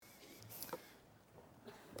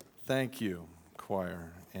Thank you,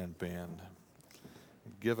 choir and band.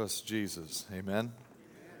 Give us Jesus. Amen.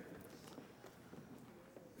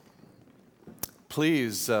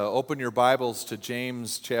 Please open your Bibles to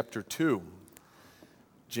James chapter 2.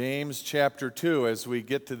 James chapter 2, as we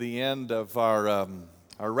get to the end of our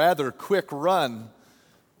rather quick run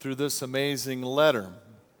through this amazing letter.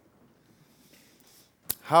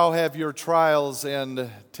 How have your trials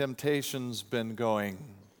and temptations been going?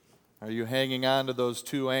 Are you hanging on to those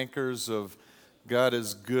two anchors of God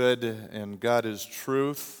is good and God is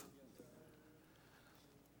truth?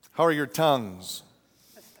 How are your tongues?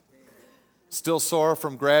 Still sore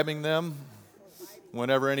from grabbing them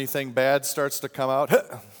whenever anything bad starts to come out?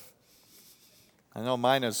 I know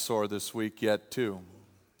mine is sore this week yet too.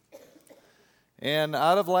 And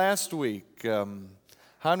out of last week,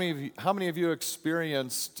 how many of you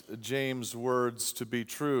experienced James' words to be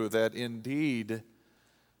true, that indeed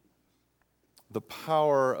the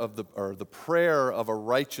power of the prayer of a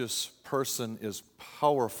righteous person is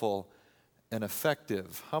powerful and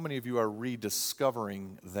effective? How many of you are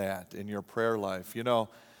rediscovering that in your prayer life? You know,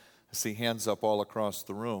 I see hands up all across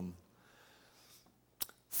the room.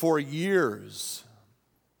 For years,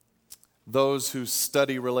 those who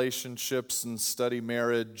study relationships and study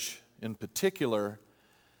marriage in particular,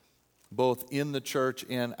 both in the church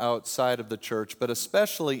and outside of the church, but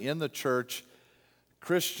especially in the church,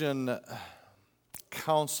 Christian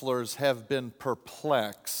counselors have been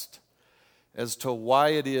perplexed as to why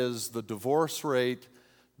it is the divorce rate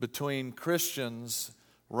between Christians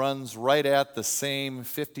runs right at the same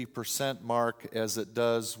 50% mark as it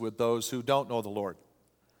does with those who don't know the Lord.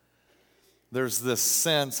 There's this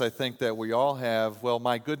sense, I think, that we all have, well,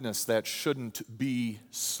 my goodness, that shouldn't be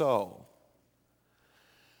so.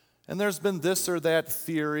 And there's been this or that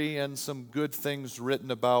theory and some good things written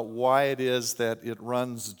about why it is that it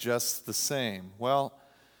runs just the same. Well,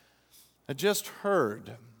 I just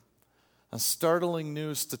heard a startling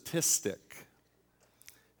new statistic.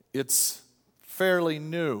 It's fairly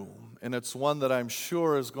new, and it's one that I'm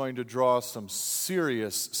sure is going to draw some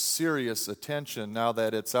serious attention now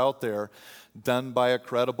that it's out there, done by a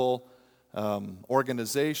credible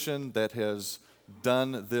organization that has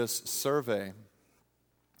done this survey.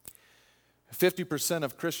 50%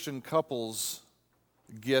 of Christian couples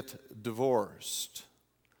get divorced.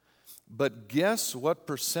 But guess what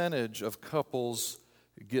percentage of couples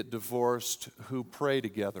get divorced who pray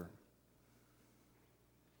together?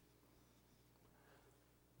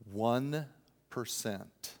 1%.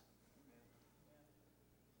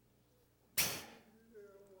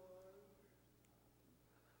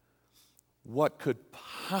 What could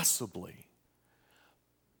possibly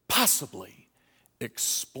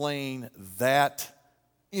explain that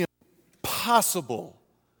impossible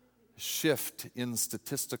shift in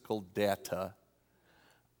statistical data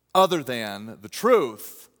other than the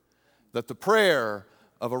truth that the prayer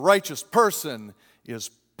of a righteous person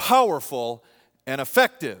is powerful and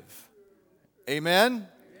effective? Amen?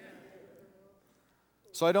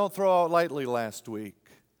 So I don't throw out lightly last week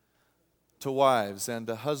to wives and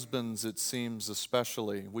to husbands, it seems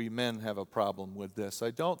especially. We men have a problem with this. I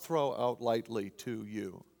don't throw out lightly to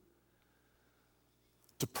you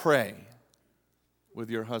to pray with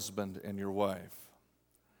your husband and your wife.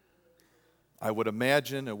 I would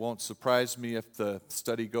imagine, it won't surprise me if the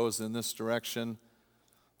study goes in this direction,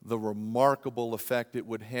 the remarkable effect it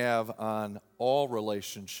would have on all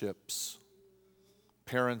relationships,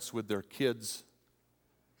 parents with their kids,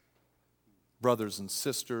 brothers and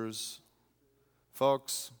sisters.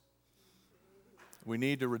 Folks, we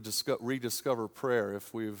need to rediscover prayer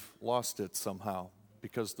if we've lost it somehow,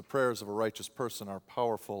 because the prayers of a righteous person are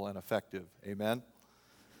powerful and effective. Amen?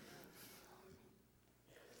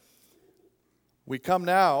 We come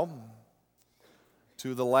now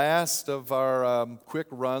to the last of our quick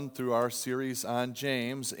run through our series on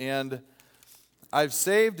James, and I've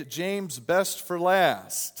saved James' best for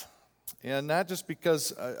last. And not just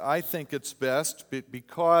because I think it's best, but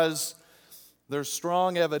because there's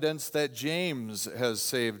strong evidence that James has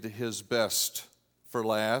saved his best for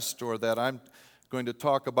last, or that I'm going to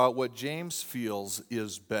talk about what James feels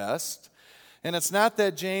is best. And it's not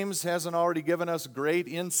that James hasn't already given us great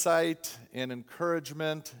insight and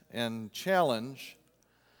encouragement and challenge.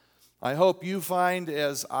 I hope you find,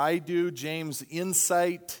 as I do, James'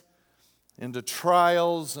 insight into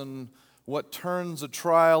trials and what turns a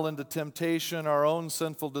trial into temptation, our own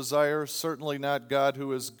sinful desire, certainly not God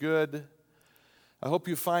who is good. I hope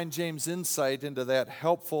you find James' insight into that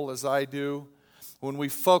helpful, as I do. When we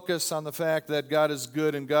focus on the fact that God is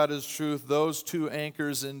good and God is truth, those two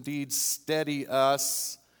anchors indeed steady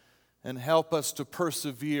us and help us to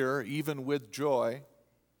persevere even with joy.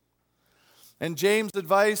 And James'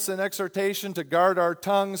 advice and exhortation to guard our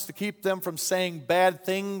tongues, to keep them from saying bad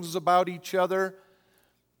things about each other.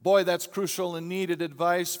 Boy, that's crucial and needed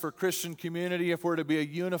advice for Christian community if we're to be a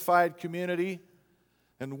unified community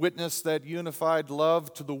and witness that unified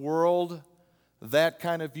love to the world, that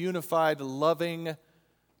kind of unified, loving,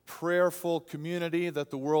 prayerful community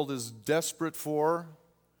that the world is desperate for.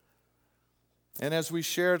 And as we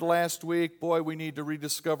shared last week, boy, we need to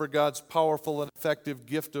rediscover God's powerful and effective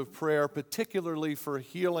gift of prayer, particularly for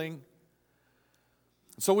healing.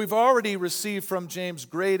 So we've already received from James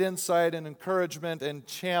great insight and encouragement and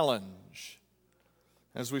challenge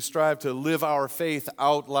as we strive to live our faith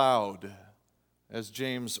out loud, as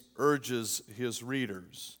James urges his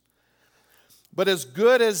readers. But as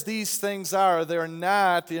good as these things are, they're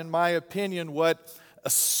not, in my opinion, what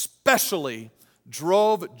especially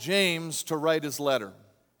drove James to write his letter.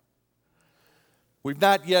 We've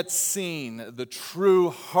not yet seen the true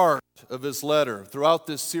heart of his letter. Throughout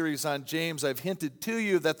this series on James, I've hinted to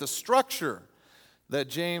you that the structure that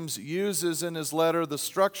James uses in his letter, the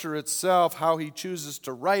structure itself, how he chooses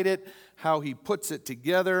to write it, how he puts it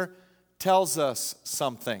together, tells us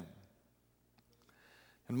something.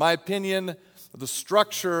 In my opinion, the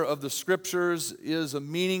structure of the Scriptures is a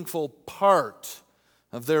meaningful part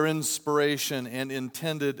of their inspiration and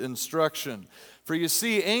intended instruction. For you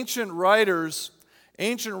see, ancient writers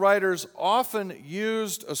often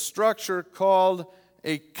used a structure called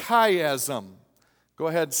a chiasm. Go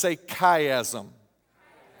ahead and say chiasm.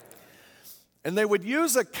 And they would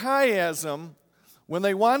use a chiasm when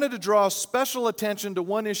they wanted to draw special attention to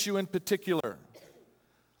one issue in particular.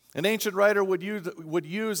 An ancient writer would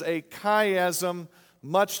use a chiasm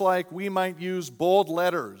much like we might use bold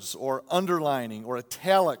letters or underlining or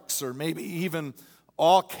italics or maybe even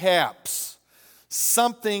all caps.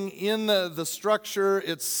 Something in the structure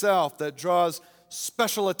itself that draws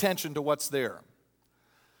special attention to what's there.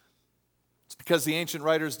 It's because the ancient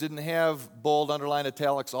writers didn't have bold, underline,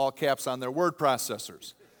 italics, all caps on their word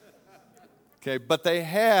processors. Okay, but they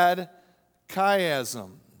had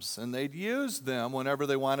chiasms, and they'd use them whenever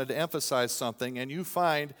they wanted to emphasize something, and you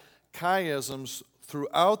find chiasms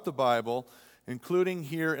throughout the Bible, including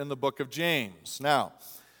here in the book of James. Now,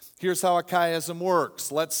 here's how a chiasm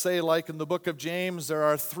works. Let's say, like in the book of James, there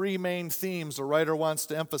are three main themes a writer wants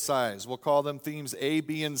to emphasize. We'll call them themes A,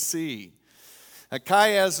 B, and C. A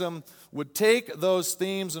chiasm would take those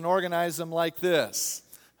themes and organize them like this.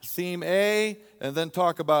 Theme A, and then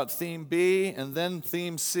talk about theme B, and then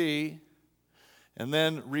theme C, and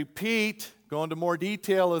then repeat, go into more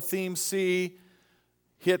detail of theme C,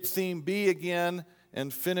 hit theme B again,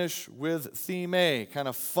 and finish with theme A, kind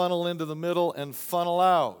of funnel into the middle and funnel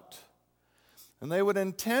out. And they would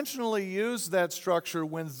intentionally use that structure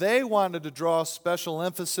when they wanted to draw special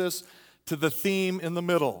emphasis to the theme in the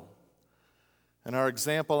middle. And our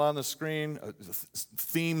example on the screen,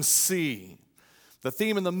 theme C. The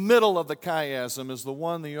theme in the middle of the chiasm is the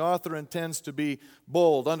one the author intends to be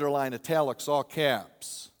bold, underline, italics, all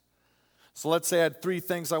caps. So let's say I had three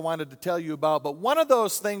things I wanted to tell you about, but one of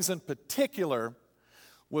those things in particular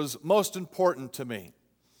was most important to me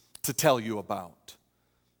to tell you about.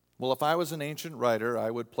 Well, if I was an ancient writer, I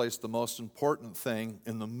would place the most important thing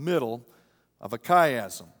in the middle of a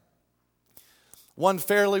chiasm. One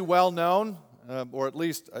fairly well-known, or at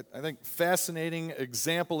least I think fascinating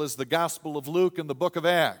example is the Gospel of Luke and the book of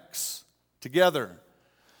Acts together.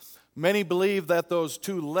 Many believe that those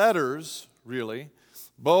two letters, really,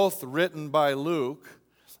 both written by Luke,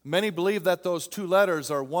 many believe that those two letters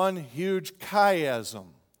are one huge chiasm.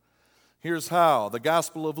 Here's how. The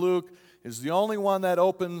Gospel of Luke is the only one that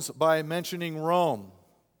opens by mentioning Rome.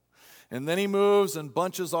 And then he moves and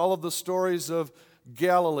bunches all of the stories of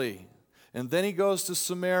Galilee. And then he goes to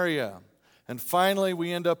Samaria. And finally,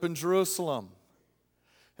 we end up in Jerusalem.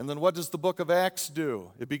 And then what does the book of Acts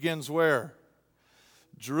do? It begins where?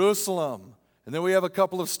 Jerusalem. And then we have a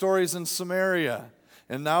couple of stories in Samaria.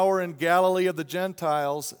 And now we're in Galilee of the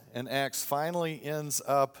Gentiles, and Acts finally ends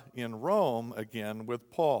up in Rome again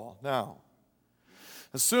with Paul. Now,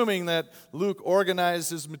 assuming that Luke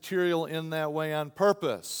organized his material in that way on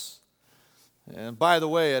purpose, and by the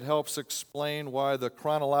way, it helps explain why the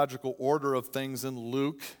chronological order of things in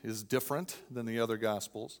Luke is different than the other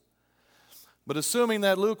Gospels. But assuming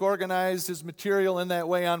that Luke organized his material in that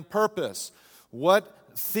way on purpose, what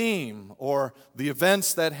theme or the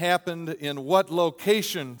events that happened in what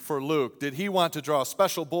location for Luke did he want to draw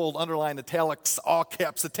special, bold, underline, italics, all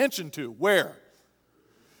caps attention to? Where?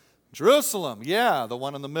 Jerusalem, yeah, the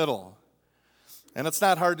one in the middle. And it's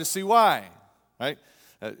not hard to see why, right?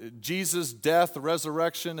 Jesus' death,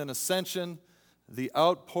 resurrection, and ascension, the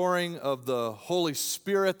outpouring of the Holy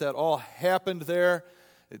Spirit that all happened there.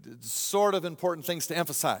 It's sort of important things to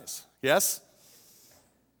emphasize, yes?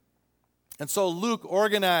 And so Luke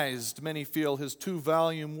organized, many feel, his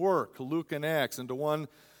 2-volume work, Luke and Acts, into one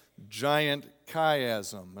giant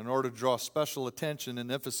chiasm in order to draw special attention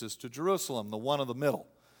and emphasis to Jerusalem, the one in the middle,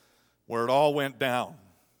 where it all went down.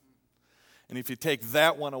 And if you take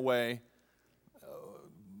that one away,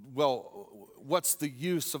 what's the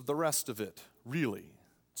use of the rest of it, really?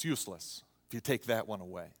 It's useless if you take that one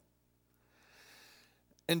away.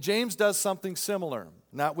 And James does something similar,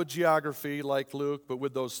 not with geography like Luke, but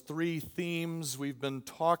with those 3 themes we've been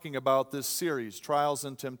talking about this series: trials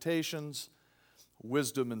and temptations,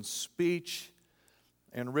 wisdom and speech,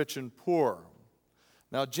 and rich and poor.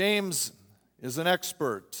 Now, James is an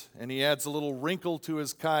expert, and he adds a little wrinkle to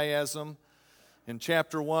his chiasm. In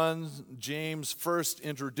chapter 1, James first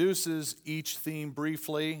introduces each theme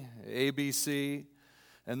briefly, A, B, C,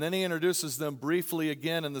 and then he introduces them briefly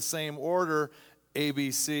again in the same order, A,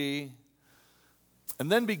 B, C.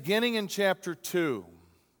 And then beginning in chapter 2,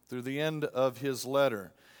 through the end of his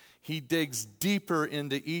letter, he digs deeper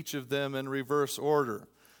into each of them in reverse order,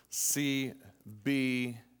 C,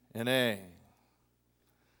 B, and A.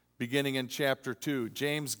 Beginning in chapter 2,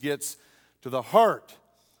 James gets to the heart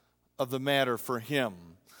of the matter for him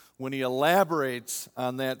when he elaborates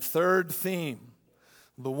on that third theme,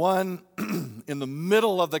 the one in the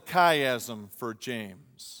middle of the chiasm for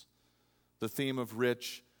James, the theme of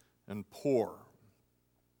rich and poor.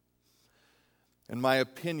 In my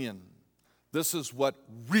opinion, this is what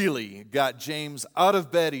really got James out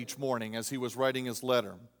of bed each morning as he was writing his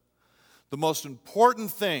letter. The most important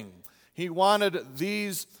thing he wanted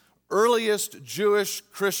these earliest Jewish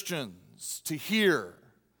Christians to hear,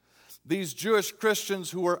 these Jewish Christians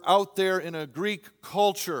who were out there in a Greek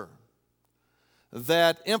culture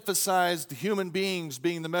that emphasized human beings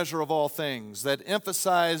being the measure of all things, that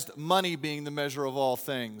emphasized money being the measure of all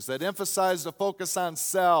things, that emphasized a focus on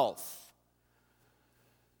self.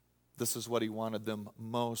 This is what he wanted them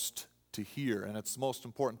most to hear. And it's the most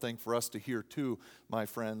important thing for us to hear too, my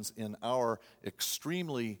friends, in our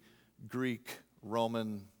extremely Greek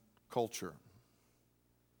Roman culture.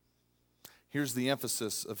 Here's the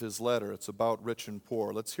emphasis of his letter. It's about rich and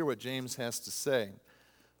poor. Let's hear what James has to say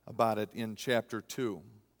about it in chapter 2.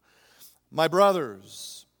 My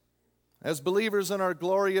brothers, as believers in our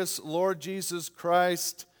glorious Lord Jesus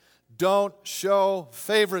Christ, don't show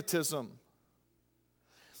favoritism.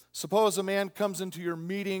 Suppose a man comes into your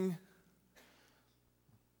meeting.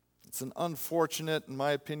 It's an unfortunate, in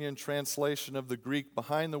my opinion, translation of the Greek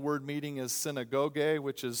behind the word meeting is synagogue,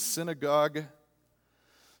 which is synagogue.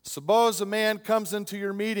 Suppose a man comes into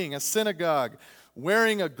your meeting, a synagogue,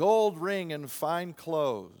 wearing a gold ring and fine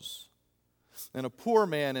clothes, and a poor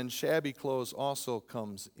man in shabby clothes also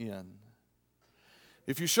comes in.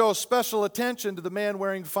 If you show special attention to the man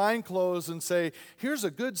wearing fine clothes and say, "Here's a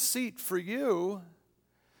good seat for you,"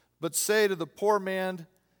 but say to the poor man,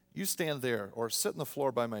 "You stand there," or "Sit on the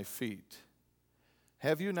floor by my feet,"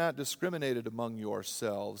 have you not discriminated among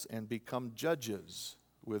yourselves and become judges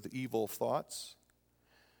with evil thoughts?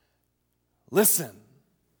 Listen,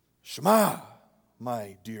 Shema,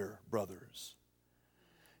 my dear brothers.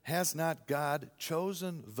 Has not God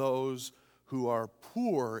chosen those who are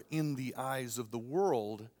poor in the eyes of the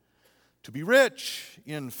world to be rich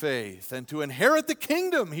in faith and to inherit the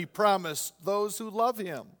kingdom he promised those who love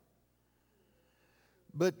him?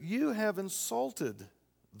 But you have insulted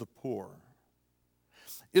the poor.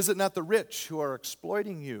 Is it not the rich who are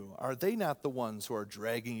exploiting you? Are they not the ones who are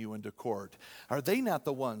dragging you into court? Are they not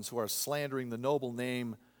the ones who are slandering the noble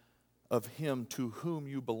name of him to whom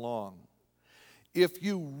you belong? If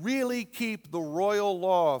you really keep the royal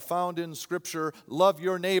law found in Scripture, love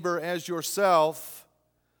your neighbor as yourself,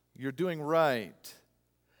 you're doing right.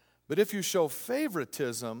 But if you show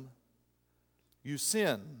favoritism, you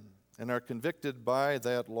sin and are convicted by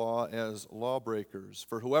that law as lawbreakers.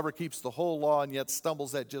 For whoever keeps the whole law and yet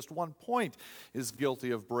stumbles at just one point is guilty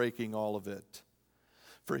of breaking all of it.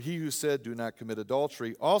 For he who said, "Do not commit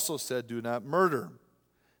adultery," also said, "Do not murder."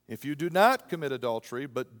 If you do not commit adultery,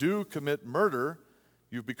 but do commit murder,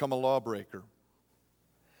 you've become a lawbreaker.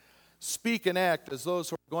 Speak and act as those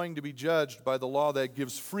who are going to be judged by the law that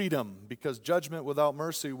gives freedom, because judgment without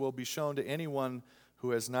mercy will be shown to anyone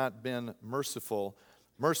who has not been merciful.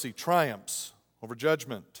 Mercy triumphs over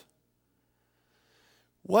judgment.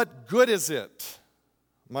 What good is it,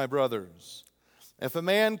 my brothers, if a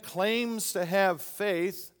man claims to have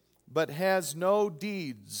faith but has no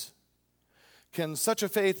deeds? Can such a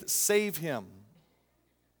faith save him?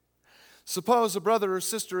 Suppose a brother or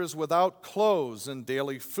sister is without clothes and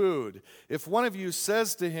daily food. If one of you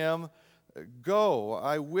says to him, 'Go,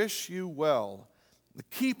 I wish you well,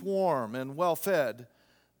 keep warm and well fed,'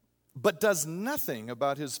 but does nothing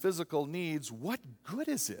about his physical needs, what good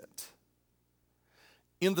is it?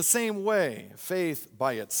 In the same way, faith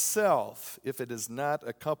by itself, if it is not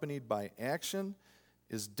accompanied by action,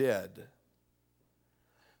 is dead.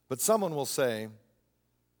 But someone will say,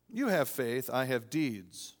 'You have faith, I have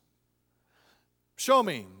deeds. Show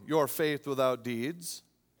me your faith without deeds,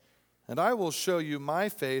 and I will show you my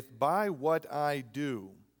faith by what I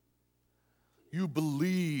do. You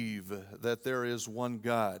believe that there is one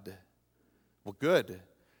God.' Well, good.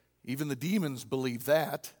 Even the demons believe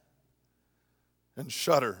that and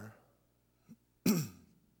shudder.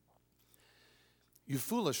 'You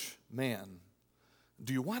foolish man,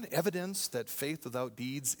 do you want evidence that faith without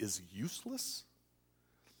deeds is useless?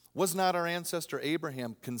 Was not our ancestor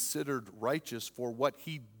Abraham considered righteous for what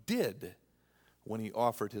he did when he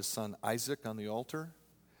offered his son Isaac on the altar?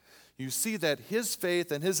 You see that his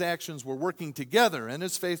faith and his actions were working together, and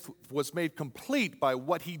his faith was made complete by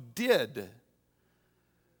what he did.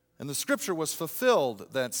 And the scripture was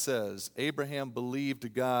fulfilled that says, Abraham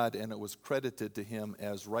believed God, and it was credited to him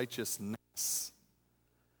as righteousness.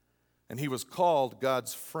 And he was called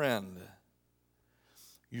God's friend.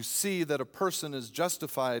 You see that a person is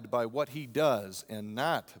justified by what he does and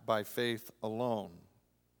not by faith alone.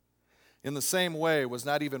 In the same way, was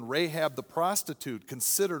not even Rahab the prostitute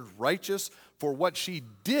considered righteous for what she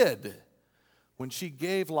did when she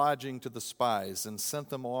gave lodging to the spies and sent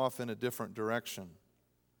them off in a different direction?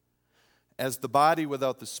 As the body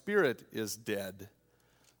without the spirit is dead,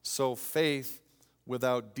 so faith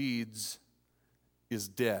without deeds is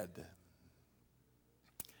dead."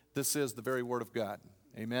 This is the very word of God.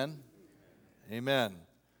 Amen? Amen.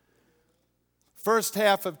 First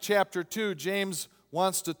half of chapter 2, James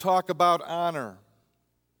wants to talk about honor.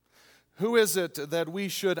 Who is it that we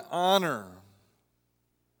should honor?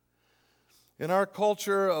 In our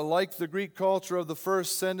culture, like the Greek culture of the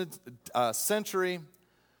first century,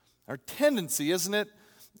 our tendency, isn't it,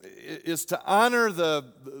 is to honor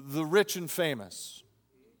the rich and famous.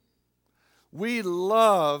 We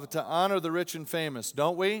love to honor the rich and famous,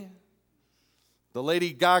 don't we? The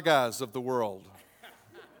Lady Gagas of the world.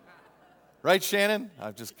 Right, Shannon?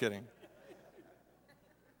 I'm just kidding.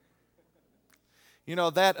 You know,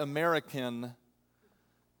 that American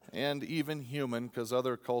and even human, because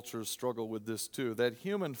other cultures struggle with this too, that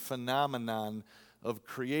human phenomenon of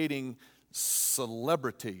creating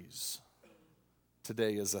celebrities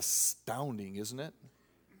today is astounding, isn't it?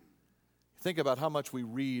 Think about how much we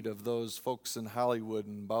read of those folks in Hollywood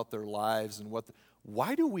and about their lives and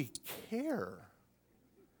why do we care?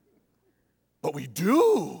 But we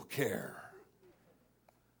do care.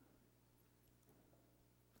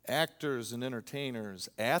 Actors and entertainers,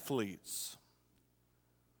 athletes,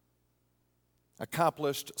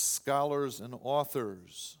 accomplished scholars and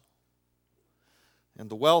authors,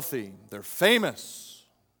 and the wealthy, they're famous.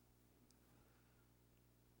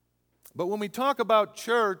 But when we talk about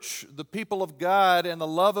church, the people of God and the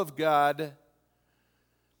love of God,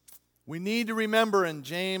 we need to remember, and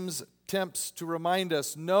James attempts to remind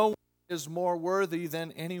us, no one is more worthy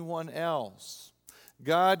than anyone else.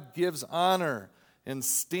 God gives honor and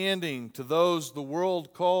standing to those the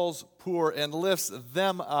world calls poor and lifts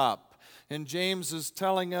them up. And James is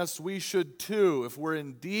telling us we should too, if we're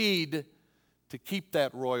indeed to keep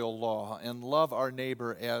that royal law and love our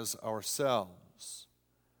neighbor as ourselves.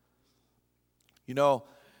 You know,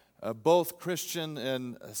 both Christian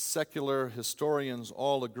and secular historians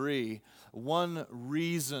all agree one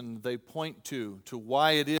reason they point to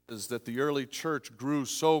why it is that the early church grew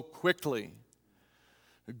so quickly,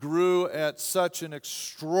 grew at such an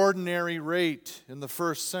extraordinary rate in the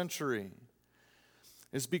first century,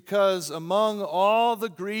 is because among all the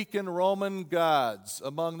Greek and Roman gods,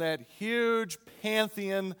 among that huge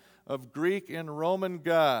pantheon of Greek and Roman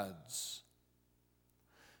gods,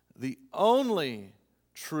 the only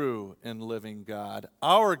true and living God,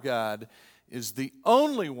 our God, is the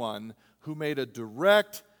only one who made a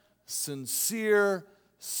direct, sincere,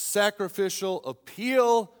 sacrificial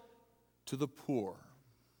appeal to the poor.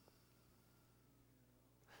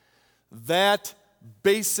 That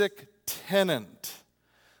basic tenet,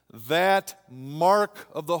 that mark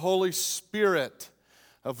of the Holy Spirit,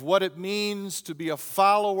 of what it means to be a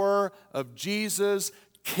follower of Jesus,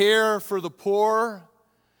 care for the poor,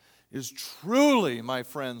 is truly, my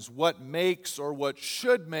friends, what makes or what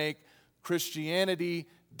should make Christianity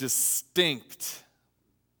distinct.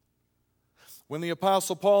 When the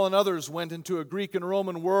Apostle Paul and others went into a Greek and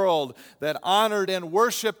Roman world that honored and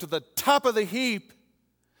worshiped the top of the heap,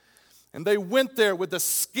 and they went there with the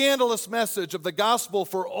scandalous message of the gospel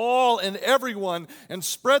for all and everyone and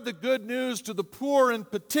spread the good news to the poor in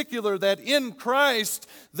particular, that in Christ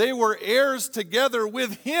they were heirs together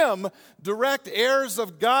with Him, direct heirs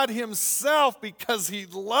of God Himself, because He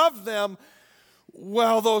loved them.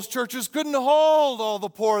 Well, those churches couldn't hold all the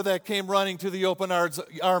poor that came running to the open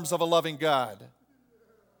arms of a loving God.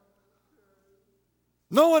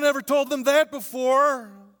 No one ever told them that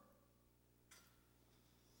before.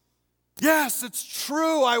 Yes, it's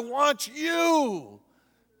true. I want you,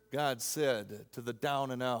 God said to the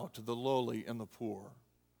down and out, to the lowly and the poor.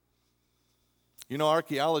 You know,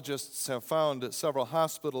 archaeologists have found several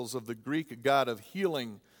hospitals of the Greek god of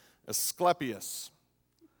healing, Asclepius.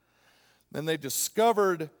 And they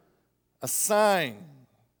discovered a sign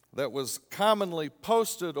that was commonly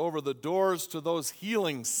posted over the doors to those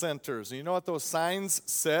healing centers. And you know what those signs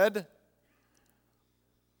said?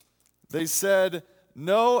 They said,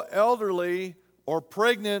 "No elderly or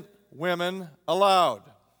pregnant women allowed."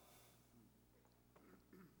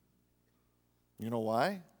 You know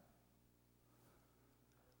why?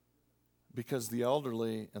 Because the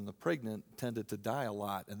elderly and the pregnant tended to die a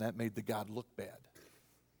lot, and that made the god look bad.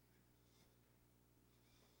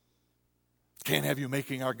 Can't have you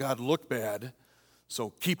making our God look bad,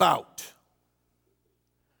 so keep out.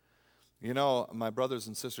 You know, my brothers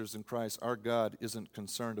and sisters in Christ, our God isn't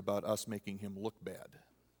concerned about us making Him look bad.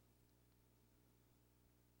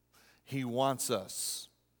 He wants us,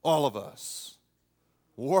 all of us,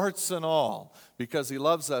 warts and all, because He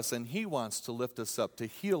loves us and He wants to lift us up, to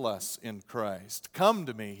heal us in Christ. Come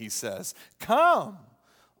to me, He says. Come,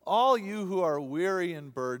 all you who are weary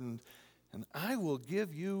and burdened, and I will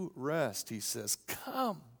give you rest, He says.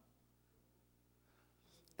 Come.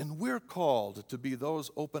 And we're called to be those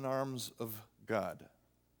open arms of God,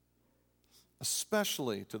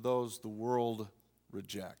 especially to those the world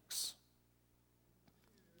rejects.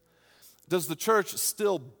 Does the church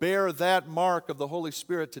still bear that mark of the Holy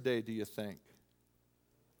Spirit today, do you think?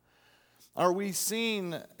 Are we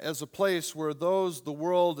seen as a place where those the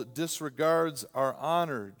world disregards are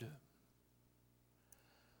honored?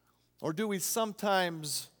 Or do we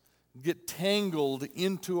sometimes get tangled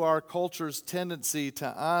into our culture's tendency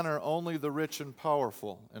to honor only the rich and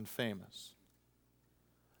powerful and famous?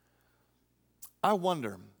 I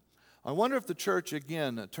wonder if the church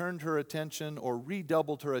again turned her attention or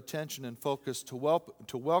redoubled her attention and focus to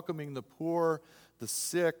welcoming the poor, the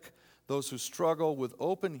sick, those who struggle with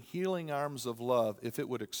open, healing arms of love, if it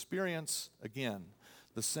would experience again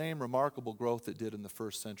the same remarkable growth it did in the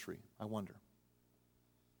first century. I wonder.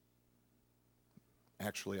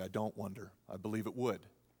 Actually, I don't wonder. I believe it would.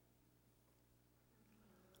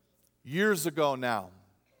 Years ago now,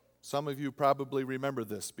 some of you probably remember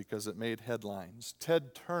this because it made headlines.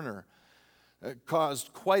 Ted Turner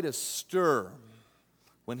caused quite a stir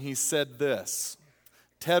when he said this.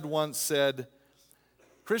 Ted once said,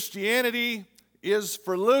 "Christianity is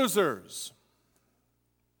for losers."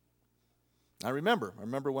 I remember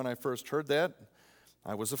when I first heard that,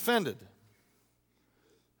 I was offended.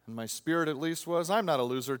 And my spirit at least was, I'm not a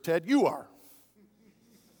loser, Ted, you are.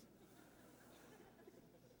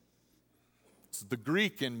 It's the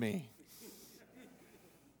Greek in me.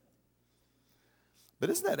 But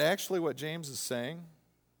isn't that actually what James is saying?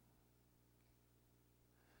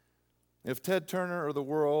 If Ted Turner or the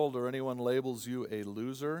world or anyone labels you a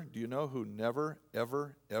loser, do you know who never,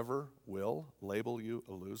 ever, ever will label you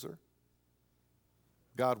a loser?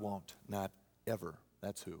 God won't, not ever.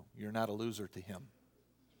 That's who. You're not a loser to Him.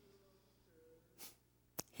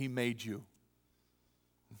 He made you,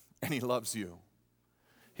 and He loves you.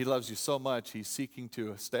 He loves you so much, He's seeking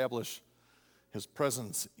to establish His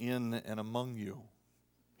presence in and among you.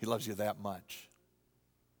 He loves you that much.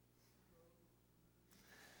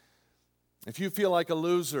 If you feel like a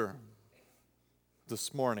loser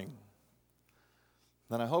this morning,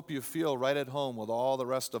 then I hope you feel right at home with all the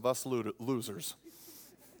rest of us losers,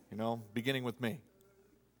 beginning with me.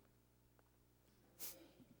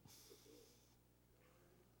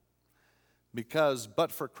 Because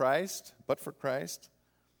but for Christ,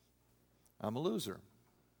 I'm a loser.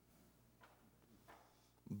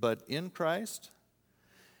 But in Christ,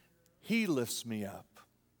 He lifts me up.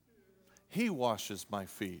 He washes my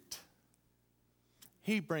feet.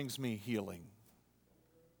 He brings me healing.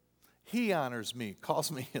 He honors me,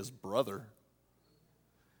 calls me His brother.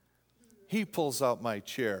 He pulls out my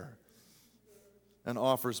chair and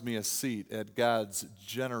offers me a seat at God's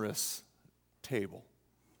generous table.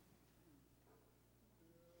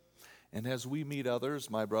 And as we meet others,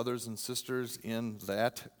 my brothers and sisters in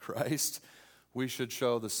that Christ, we should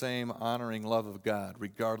show the same honoring love of God,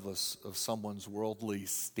 regardless of someone's worldly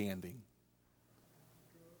standing.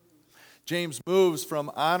 James moves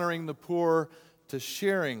from honoring the poor to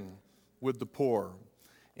sharing with the poor.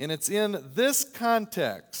 And it's in this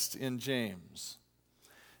context in James,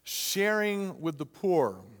 sharing with the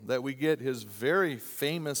poor, that we get his very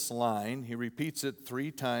famous line. He repeats it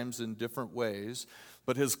 3 times in different ways.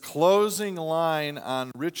 But his closing line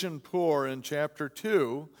on rich and poor in chapter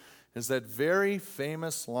 2 is that very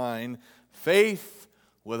famous line, faith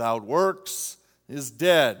without works is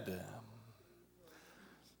dead.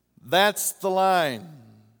 That's the line.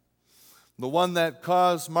 The one that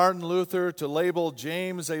caused Martin Luther to label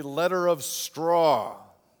James a letter of straw.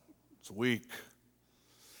 It's weak.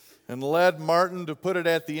 And led Martin to put it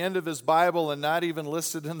at the end of his Bible and not even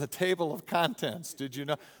listed in the table of contents. Did you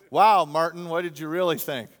know? Wow, Martin, what did you really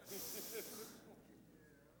think?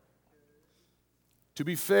 To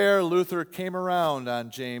be fair, Luther came around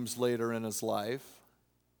on James later in his life.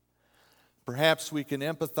 Perhaps we can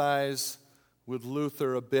empathize with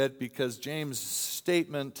Luther a bit because James'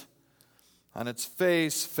 statement on its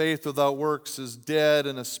face, faith without works is dead,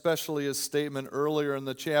 and especially his statement earlier in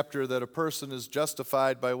the chapter that a person is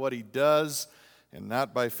justified by what he does and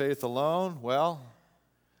not by faith alone, well,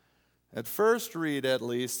 at first read at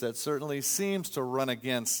least, that certainly seems to run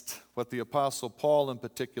against what the Apostle Paul in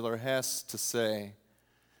particular has to say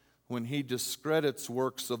when he discredits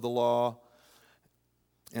works of the law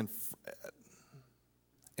and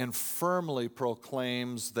firmly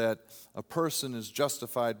proclaims that a person is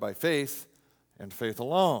justified by faith and faith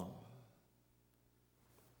alone.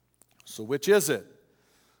 So which is it?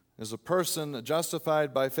 Is a person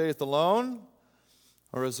justified by faith alone,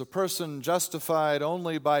 or is a person justified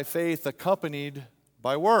only by faith accompanied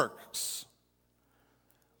by works?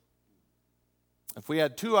 If we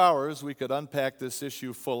had 2 hours, we could unpack this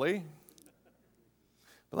issue fully.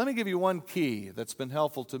 But let me give you one key that's been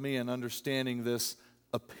helpful to me in understanding this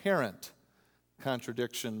apparent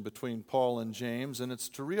contradiction between Paul and James, and it's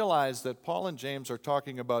to realize that Paul and James are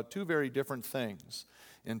talking about 2 very different things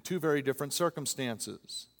in 2 very different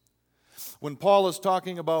circumstances. When Paul is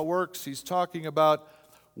talking about works, he's talking about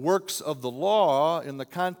works of the law in the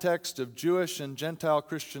context of Jewish and Gentile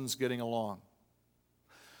Christians getting along.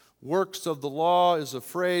 Works of the law is a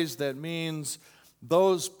phrase that means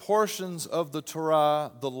those portions of the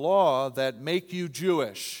Torah, the law, that make you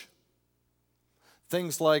Jewish.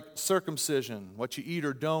 Things like circumcision, what you eat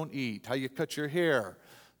or don't eat, how you cut your hair,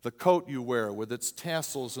 the coat you wear with its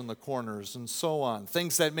tassels in the corners, and so on.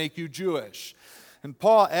 Things that make you Jewish. And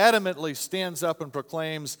Paul adamantly stands up and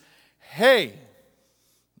proclaims, hey,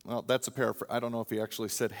 well, that's a paraphrase. I don't know if he actually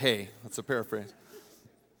said hey. That's a paraphrase.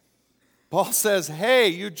 Paul says, hey,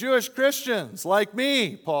 you Jewish Christians, like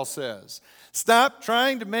me, Paul says, stop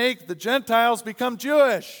trying to make the Gentiles become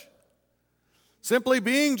Jewish. Simply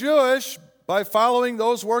being Jewish by following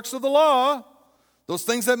those works of the law, those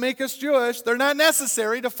things that make us Jewish, they're not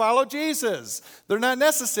necessary to follow Jesus. They're not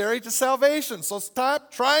necessary to salvation. So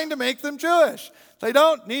stop trying to make them Jewish. They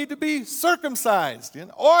don't need to be circumcised.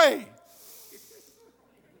 Oi!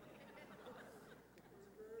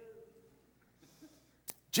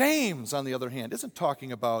 James, on the other hand, isn't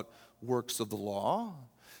talking about works of the law.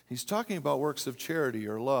 He's talking about works of charity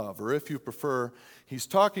or love, or if you prefer, he's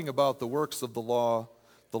talking about the works of the law.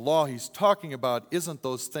 The law he's talking about isn't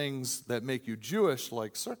those things that make you Jewish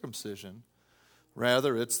like circumcision.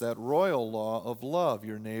 Rather, it's that royal law of love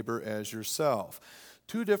your neighbor as yourself.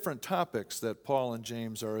 2 different topics that Paul and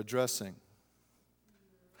James are addressing.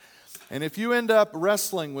 And if you end up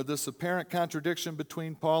wrestling with this apparent contradiction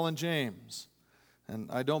between Paul and James, and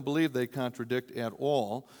I don't believe they contradict at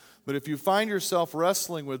all, but if you find yourself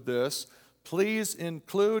wrestling with this, please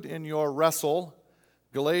include in your wrestle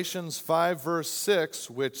Galatians 5 verse 6,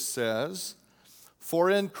 which says, for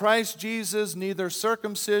in Christ Jesus neither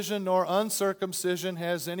circumcision nor uncircumcision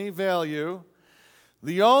has any value.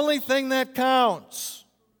 The only thing that counts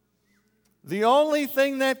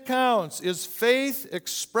is faith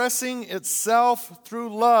expressing itself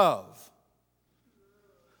through love.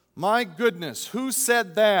 My goodness, who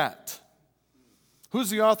said that? Who's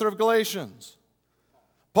the author of Galatians?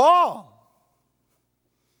 Paul.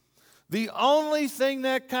 The only thing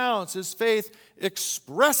that counts is faith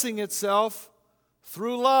expressing itself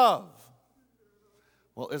through love.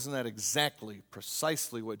 Well, isn't that exactly,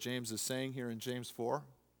 precisely what James is saying here in James 4?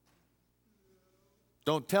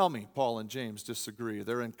 Don't tell me Paul and James disagree.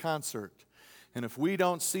 They're in concert. And if we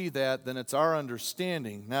don't see that, then it's our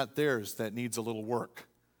understanding, not theirs, that needs a little work.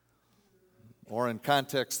 Or in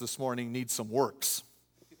context this morning, needs some works.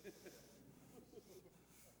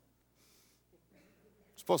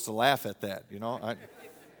 supposed to laugh at that, you know.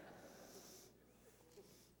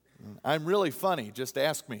 I'm really funny. Just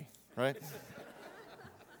ask me, right?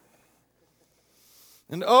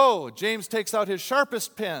 And James takes out his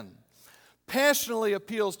sharpest pen, passionately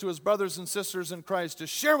appeals to his brothers and sisters in Christ to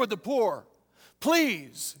share with the poor.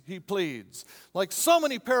 Please, he pleads, like so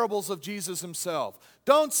many parables of Jesus himself.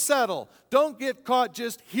 Don't settle. Don't get caught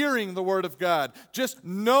just hearing the word of God, just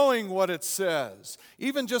knowing what it says,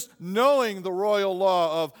 even just knowing the royal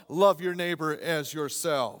law of love your neighbor as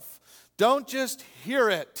yourself. Don't just hear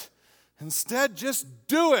it. Instead, just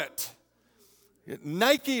do it.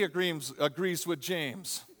 Nike agrees with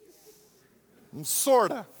James.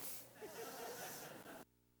 Sorta.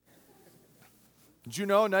 Did you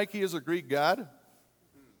know Nike is a Greek god?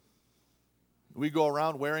 We go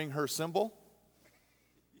around wearing her symbol.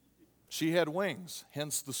 She had wings,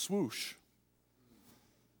 hence the swoosh.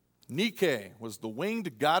 Nike was the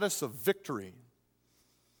winged goddess of victory.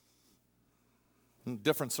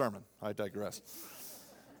 Different sermon, I digress.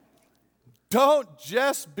 Don't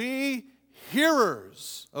just be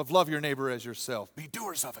hearers of love your neighbor as yourself. Be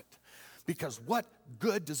doers of it. Because what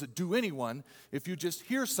good does it do anyone if you just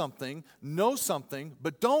hear something, know something,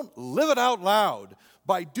 but don't live it out loud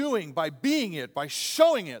by doing, by being it, by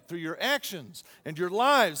showing it through your actions and your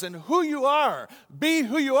lives and who you are. Be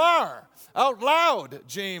who you are. Out loud,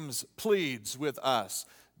 James pleads with us.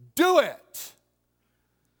 Do it.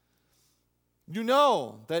 You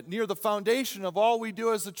know that near the foundation of all we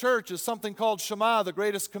do as a church is something called Shema, the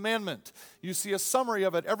greatest commandment. You see a summary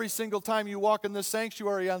of it every single time you walk in this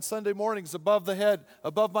sanctuary on Sunday mornings above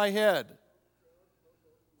my head.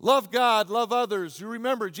 Love God, love others. You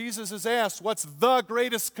remember Jesus is asked, what's the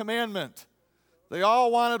greatest commandment? They all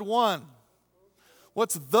wanted one.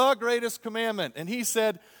 What's the greatest commandment? And he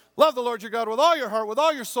said, love the Lord your God with all your heart, with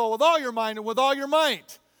all your soul, with all your mind, and with all your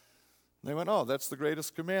might. They went, that's the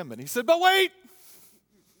greatest commandment. He said, but wait!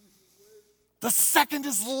 The second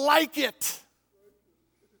is like it.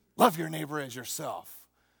 Love your neighbor as yourself.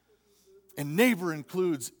 And neighbor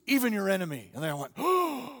includes even your enemy. And they went,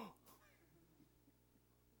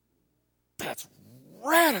 that's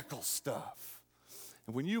radical stuff.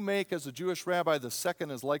 And when you make, as a Jewish rabbi, the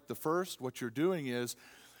second is like the first, what you're doing is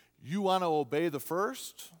you want to obey the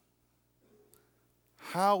first.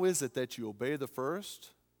 How is it that you obey the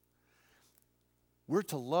first? We're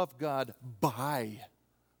to love God by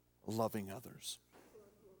loving others.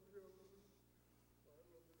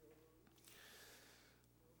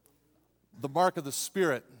 The mark of the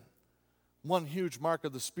Spirit, one huge mark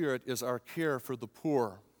of the Spirit is our care for the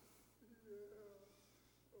poor.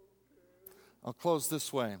 I'll close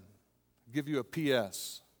this way. I'll give you a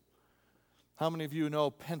P.S. How many of you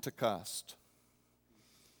know Pentecost?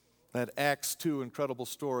 That Acts 2 incredible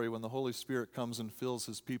story when the Holy Spirit comes and fills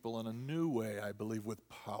his people in a new way, I believe, with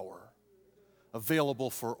power, available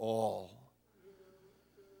for all.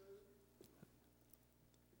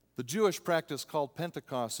 The Jewish practice called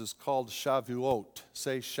Pentecost is called Shavuot.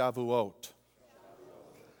 Say Shavuot.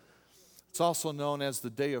 It's also known as the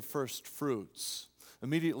Day of First Fruits.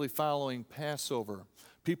 Immediately following Passover,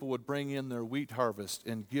 people would bring in their wheat harvest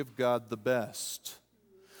and give God the best.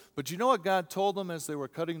 But you know what God told them as they were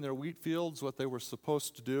cutting their wheat fields, what they were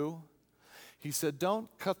supposed to do? He said, don't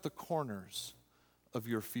cut the corners of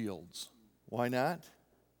your fields. Why not?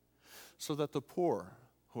 So that the poor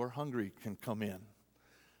who are hungry can come in.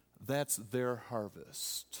 That's their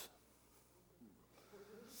harvest.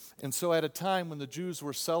 And so at a time when the Jews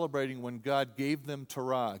were celebrating, when God gave them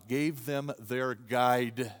Torah, gave them their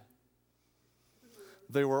guide,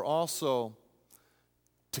 they were also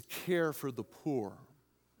to care for the poor.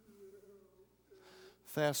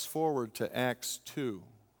 Fast forward to Acts 2.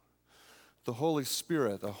 The Holy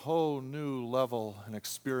Spirit, a whole new level and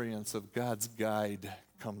experience of God's guide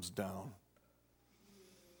comes down.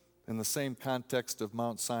 In the same context of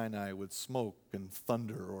Mount Sinai with smoke and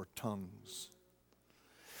thunder or tongues.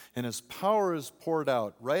 And his power is poured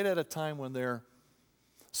out right at a time when they're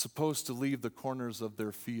supposed to leave the corners of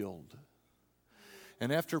their field.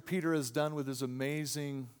 And after Peter is done with his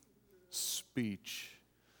amazing speech,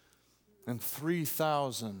 and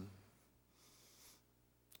 3,000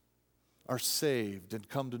 are saved and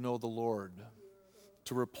come to know the Lord,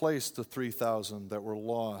 to replace the 3,000 that were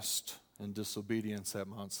lost in disobedience at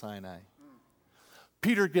Mount Sinai.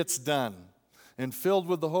 Peter gets done and filled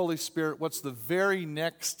with the Holy Spirit. What's the very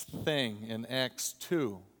next thing in Acts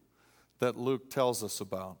 2 that Luke tells us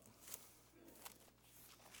about?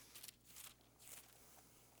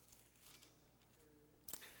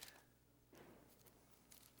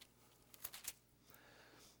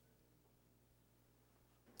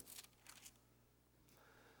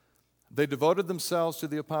 They devoted themselves to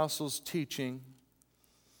the apostles' teaching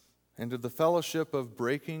and to the fellowship of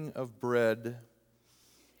breaking of bread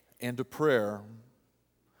and to prayer.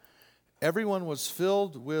 Everyone was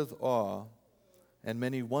filled with awe, and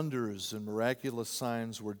many wonders and miraculous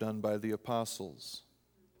signs were done by the apostles.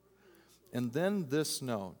 And then this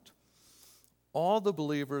note: all the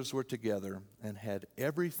believers were together and had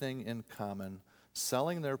everything in common,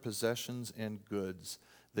 selling their possessions and goods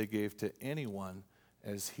they gave to anyone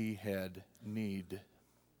as he had need.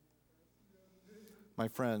 My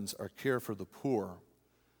friends, our care for the poor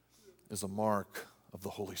is a mark of the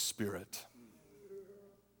Holy Spirit.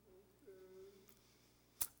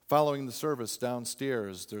 Following the service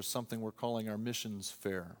downstairs, there's something we're calling our missions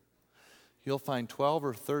fair. You'll find 12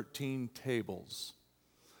 or 13 tables,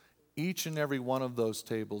 each and every one of those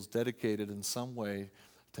tables dedicated in some way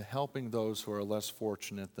to helping those who are less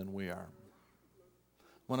fortunate than we are.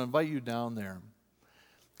 I want to invite you down there.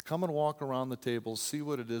 Come and walk around the table, see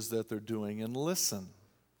what it is that they're doing, and listen.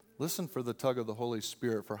 Listen for the tug of the Holy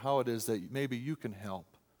Spirit for how it is that maybe you can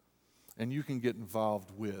help and you can get involved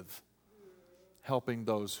with helping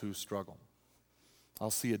those who struggle. I'll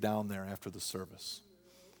see you down there after the service.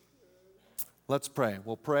 Let's pray.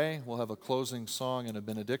 We'll pray. We'll have a closing song and a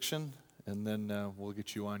benediction, and then we'll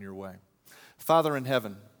get you on your way. Father in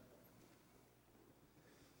heaven,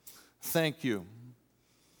 thank you.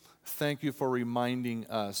 Thank you for reminding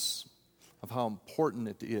us of how important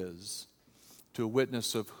it is to a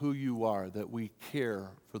witness of who you are, that we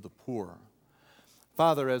care for the poor.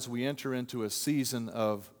 Father, as we enter into a season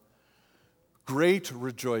of great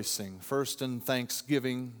rejoicing, first in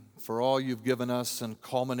thanksgiving for all you've given us and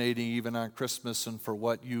culminating even on Christmas and for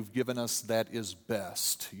what you've given us that is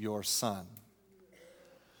best, your Son.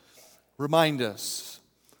 Remind us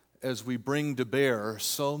as we bring to bear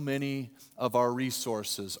so many of our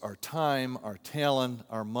resources, our time, our talent,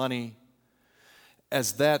 our money,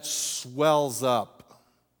 as that swells up,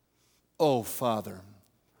 oh Father,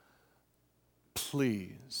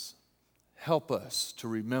 please help us to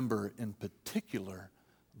remember in particular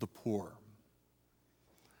the poor.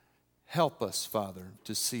 Help us, Father,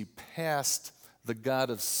 to see past the God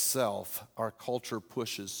of self our culture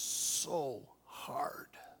pushes so hard.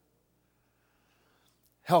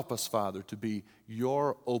 Help us, Father, to be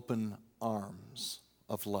your open arms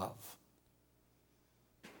of love.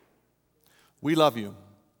 We love you,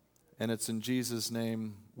 and it's in Jesus'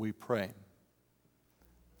 name we pray.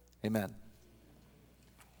 Amen.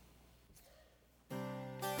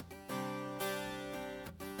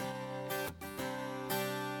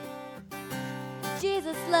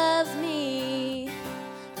 Jesus loves me,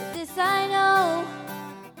 this I know,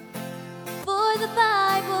 for the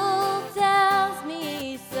Bible tells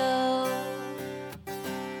me so.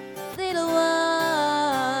 Little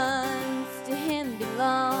ones to him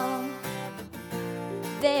belong.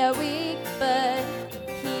 They are weak, but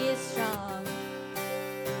he is strong.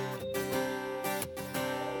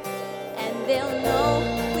 And they'll know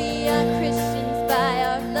we are Christians by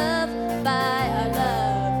our love, by our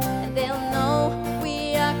love. And they'll know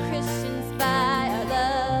we are Christians by our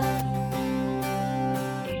love.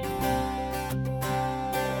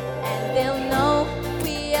 And they'll know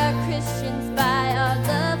we are Christians by our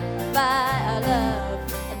love, by our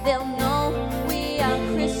love. And they'll know we are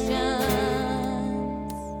Christians.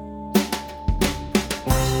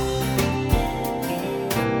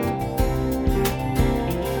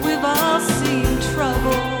 We've all seen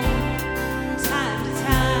trouble time to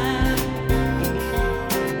time.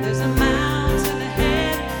 There's a mountain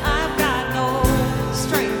ahead, I've got no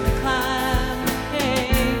strength to climb. Hey,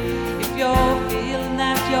 if you're feeling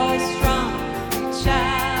that you're strong, reach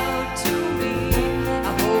out to me. I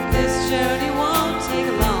hope this journey won't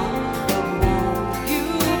take long, but won't you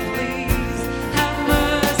please have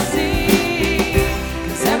mercy?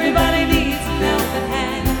 'Cause everybody needs an helping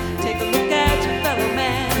hand. Take a look at your fellow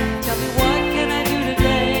man. Tell me, what can I do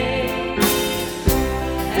today?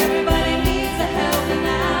 Everybody needs a helping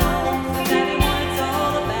out. That's what it's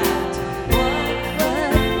all about.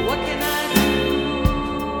 What can I do?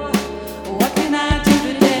 What can I do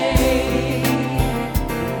today?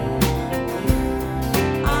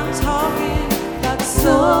 I'm talking about the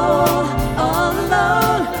soul all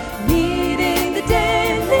alone, needing the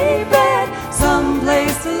daily bread,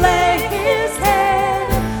 someplace to lay his head.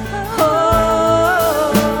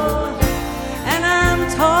 Oh, and I'm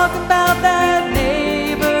talking about that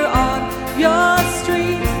neighbor on your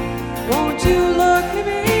street. Won't you look him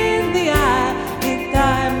in the eye? Take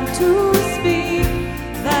time to speak.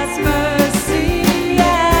 That's mercy,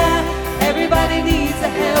 yeah. Everybody needs a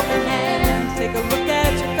helping hand. Take a look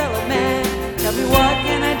at your fellow man. Tell me, what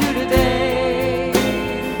can I do today?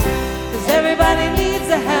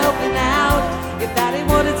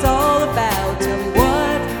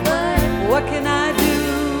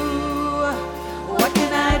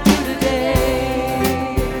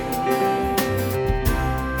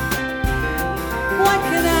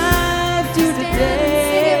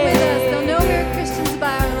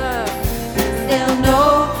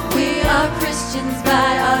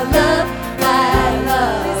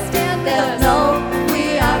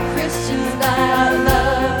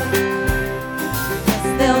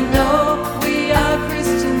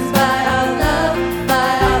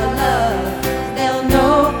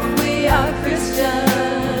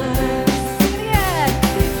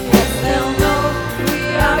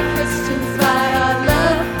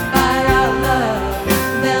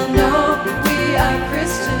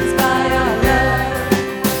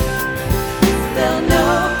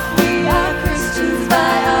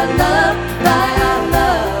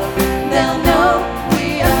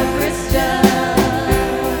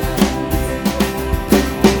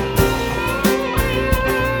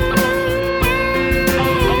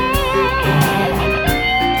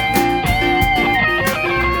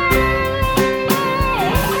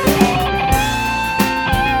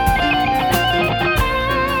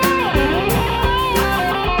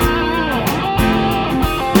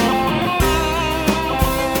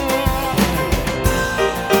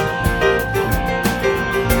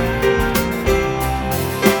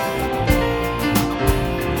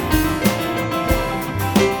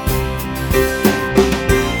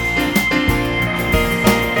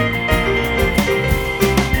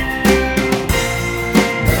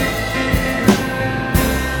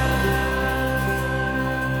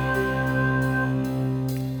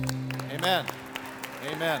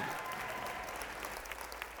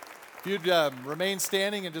 you'd remain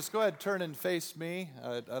standing and just go ahead, turn and face me.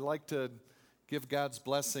 I'd like to give God's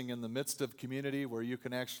blessing in the midst of community where you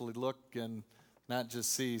can actually look and not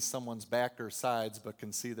just see someone's back or sides, but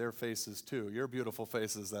can see their faces too. Your beautiful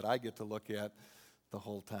faces that I get to look at the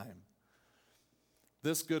whole time.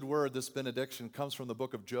 This good word, this benediction, comes from the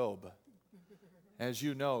book of Job. As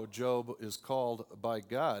you know, Job is called by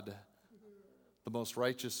God the most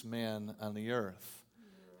righteous man on the earth.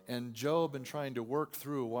 And Job, in trying to work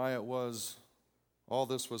through why it was all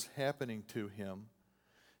this was happening to him,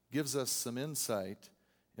 gives us some insight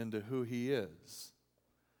into who he is.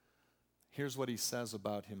 Here's what he says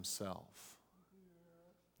about himself,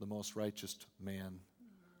 the most righteous man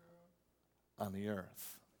on the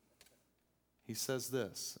earth. He says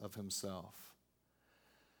this of himself: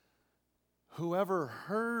 whoever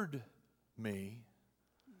heard me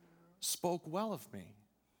spoke well of me,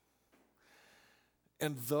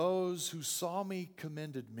 and those who saw me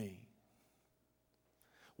commended me.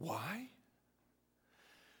 Why?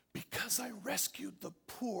 Because I rescued the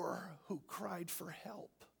poor who cried for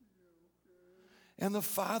help, and the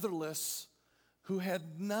fatherless who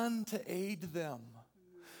had none to aid them.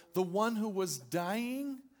 The one who was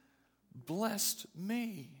dying blessed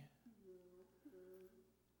me.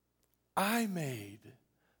 I made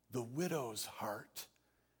the widow's heart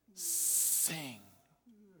sing.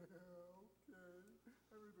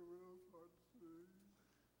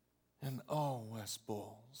 And oh, West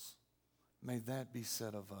Bulls, may that be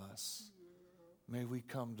said of us. May we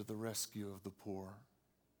come to the rescue of the poor.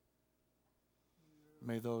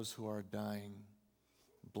 May those who are dying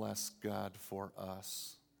bless God for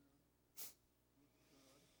us.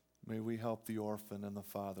 May we help the orphan and the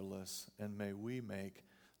fatherless, and may we make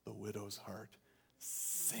the widow's heart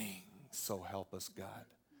sing. So help us, God.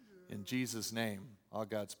 In Jesus' name, all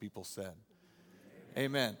God's people said,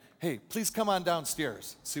 amen. Hey, please come on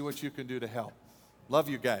downstairs. See what you can do to help. Love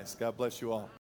you guys. God bless you all.